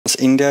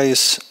India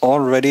is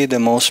already the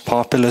most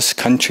populous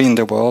country in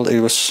the world.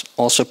 It was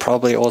also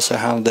probably also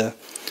have the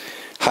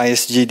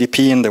highest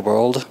GDP in the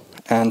world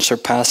and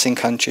surpassing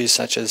countries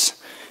such as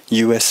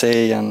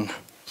USA and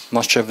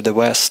much of the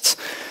West.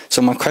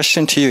 So my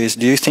question to you is,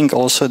 do you think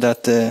also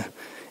that the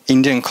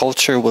Indian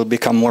culture will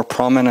become more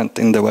prominent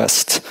in the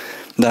West?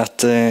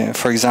 That,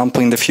 for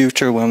example, in the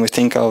future, when we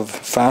think of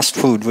fast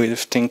food, we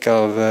think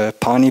of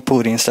Pani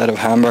Puri instead of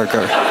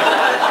hamburger.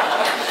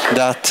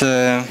 That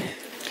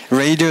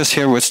radios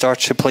here would start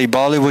to play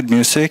Bollywood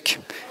music,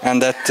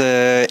 and that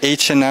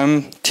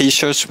H&M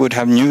t-shirts would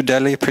have New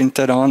Delhi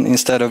printed on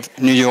instead of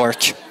New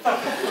York.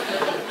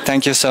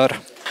 Thank you, sir.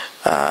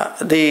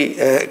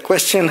 The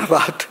question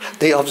about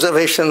the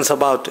observations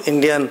about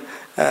Indian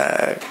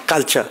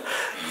culture.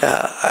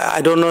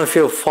 I don't know if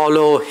you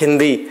follow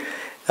Hindi,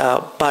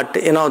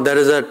 but you know there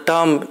is a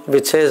term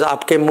which says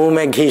 "Aapke muh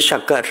mein ghee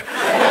shakkar."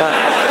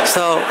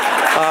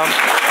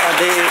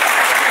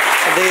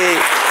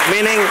 The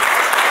meaning,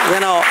 you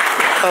know,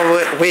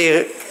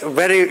 we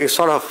very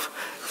sort of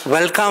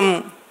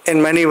welcome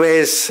in many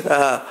ways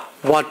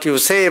what you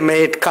say,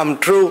 may it come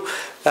true,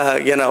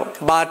 you know.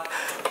 But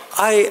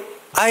I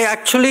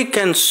actually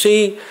can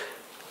see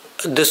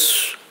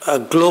this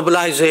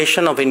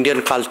globalization of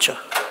Indian culture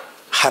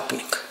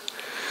happening.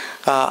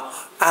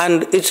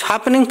 And it's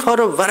happening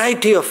for a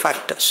variety of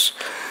factors.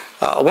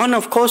 One,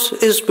 of course,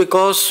 is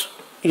because,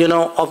 you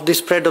know, of the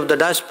spread of the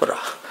diaspora.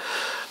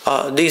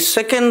 The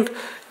second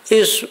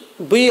is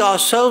we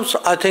ourselves,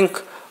 I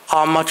think,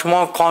 are much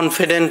more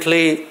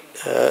confidently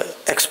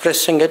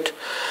expressing it.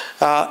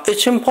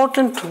 It's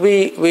important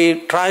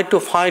we try to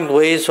find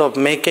ways of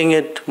making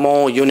it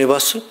more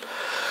universal.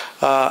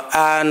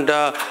 One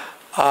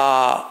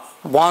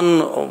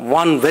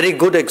very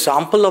good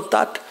example of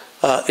that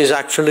is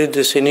actually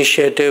this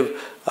initiative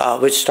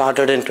which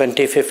started in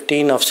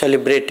 2015 of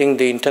celebrating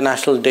the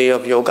International Day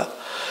of Yoga.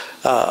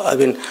 I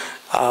mean,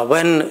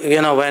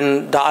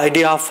 when the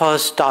idea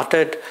first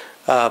started,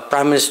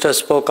 Prime Minister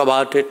spoke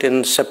about it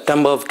in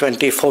September of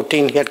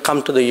 2014. He had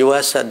come to the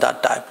US at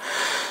that time.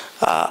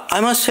 I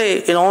must say,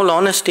 in all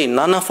honesty,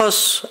 none of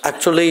us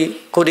actually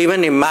could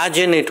even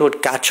imagine it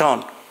would catch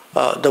on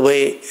the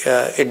way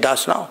it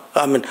does now.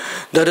 I mean,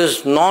 there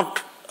is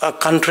not a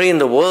country in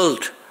the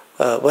world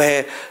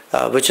where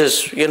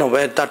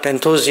that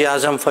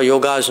enthusiasm for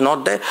yoga is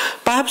not there.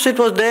 Perhaps it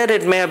was there,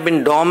 it may have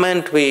been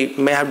dormant, we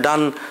may have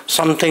done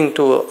something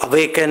to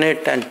awaken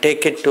it and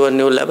take it to a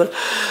new level.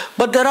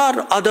 But there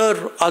are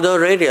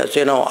other areas,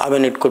 you know, I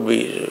mean, it could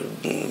be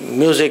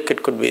music,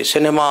 it could be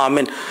cinema, I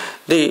mean,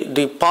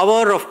 the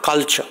power of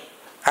culture.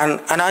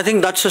 And I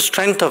think that's the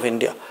strength of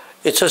India.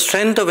 It's a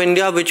strength of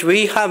India which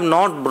we have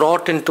not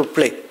brought into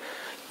play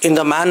in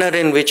the manner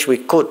in which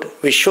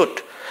we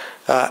should.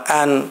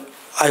 And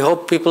I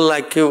hope people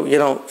like you, you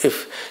know,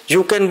 if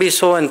you can be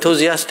so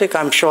enthusiastic,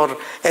 I'm sure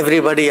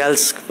everybody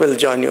else will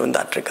join you in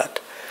that regard.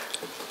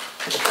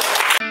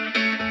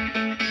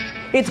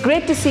 It's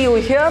great to see you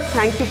here.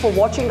 Thank you for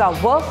watching our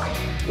work.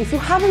 If you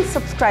haven't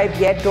subscribed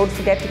yet, don't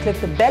forget to click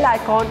the bell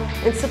icon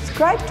and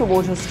subscribe to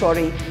Mojo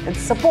Story and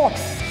support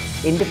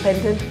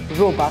independent,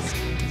 robust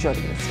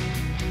journalism.